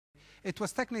It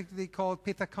was technically called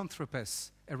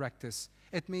Pithecanthropus erectus.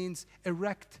 It means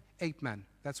erect ape man.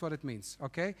 That's what it means,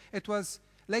 okay? It was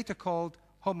later called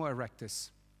Homo erectus.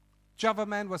 Java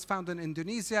man was found in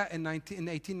Indonesia in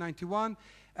 1891,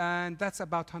 and that's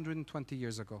about 120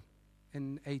 years ago,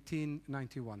 in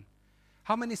 1891.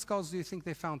 How many skulls do you think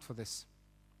they found for this?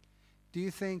 Do you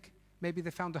think maybe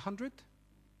they found 100?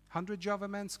 100 Java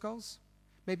man skulls?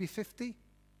 Maybe 50?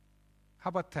 How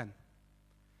about 10?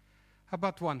 How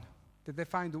about 1? Did they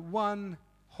find one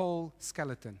whole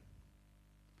skeleton?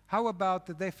 How about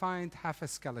did they find half a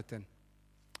skeleton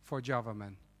for Java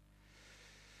man?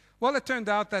 Well, it turned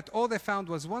out that all they found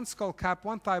was one skull cap,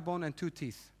 one thigh bone, and 2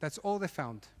 teeth. That's all they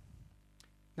found.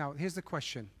 Now, here's the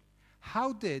question.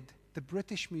 How did the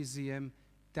British Museum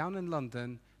down in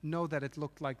London know that it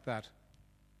looked like that?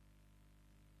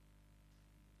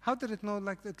 How did it know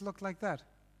it looked like that?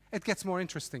 It gets more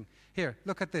interesting. Here,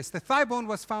 look at this. The thigh bone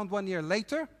was found 1 year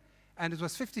later, and it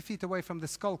was 50 feet away from the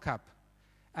skull cap.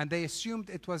 And they assumed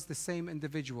it was the same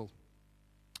individual.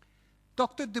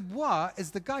 Dr. Dubois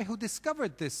is the guy who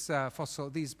discovered this fossil,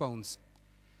 these bones.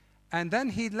 And then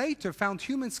he later found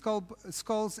human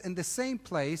skulls in the same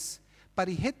place, but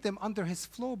he hid them under his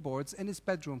floorboards in his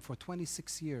bedroom for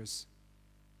 26 years.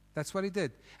 That's what he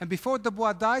did. And before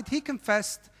Dubois died, he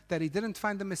confessed that he didn't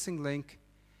find the missing link.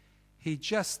 He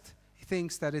just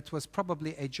thinks that it was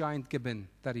probably a giant gibbon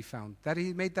that he found, that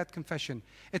he made that confession.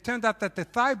 It turned out that the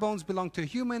thigh bones belonged to a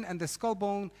human, and the skull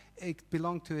bone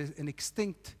belonged to an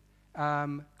extinct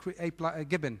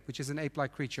gibbon, which is an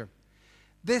ape-like creature.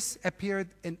 This appeared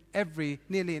in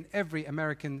nearly in every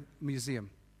American museum.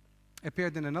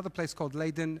 Appeared in another place called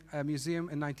Leiden Museum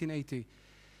in 1980.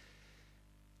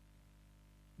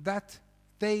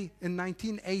 In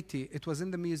 1980, it was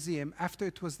in the museum after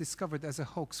it was discovered as a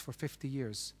hoax for 50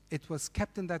 years. It was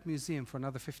kept in that museum for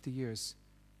another 50 years.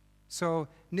 So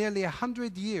nearly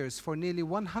 100 years, for nearly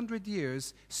 100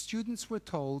 years, students were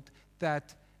told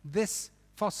that this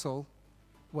fossil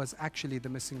was actually the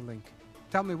missing link.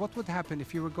 Tell me, what would happen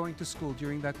if you were going to school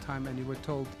during that time and you were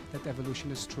told that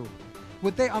evolution is true?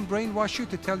 Would they unbrainwash you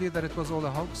to tell you that it was all a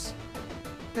hoax?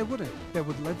 They wouldn't. They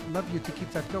would love you to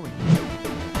keep that going.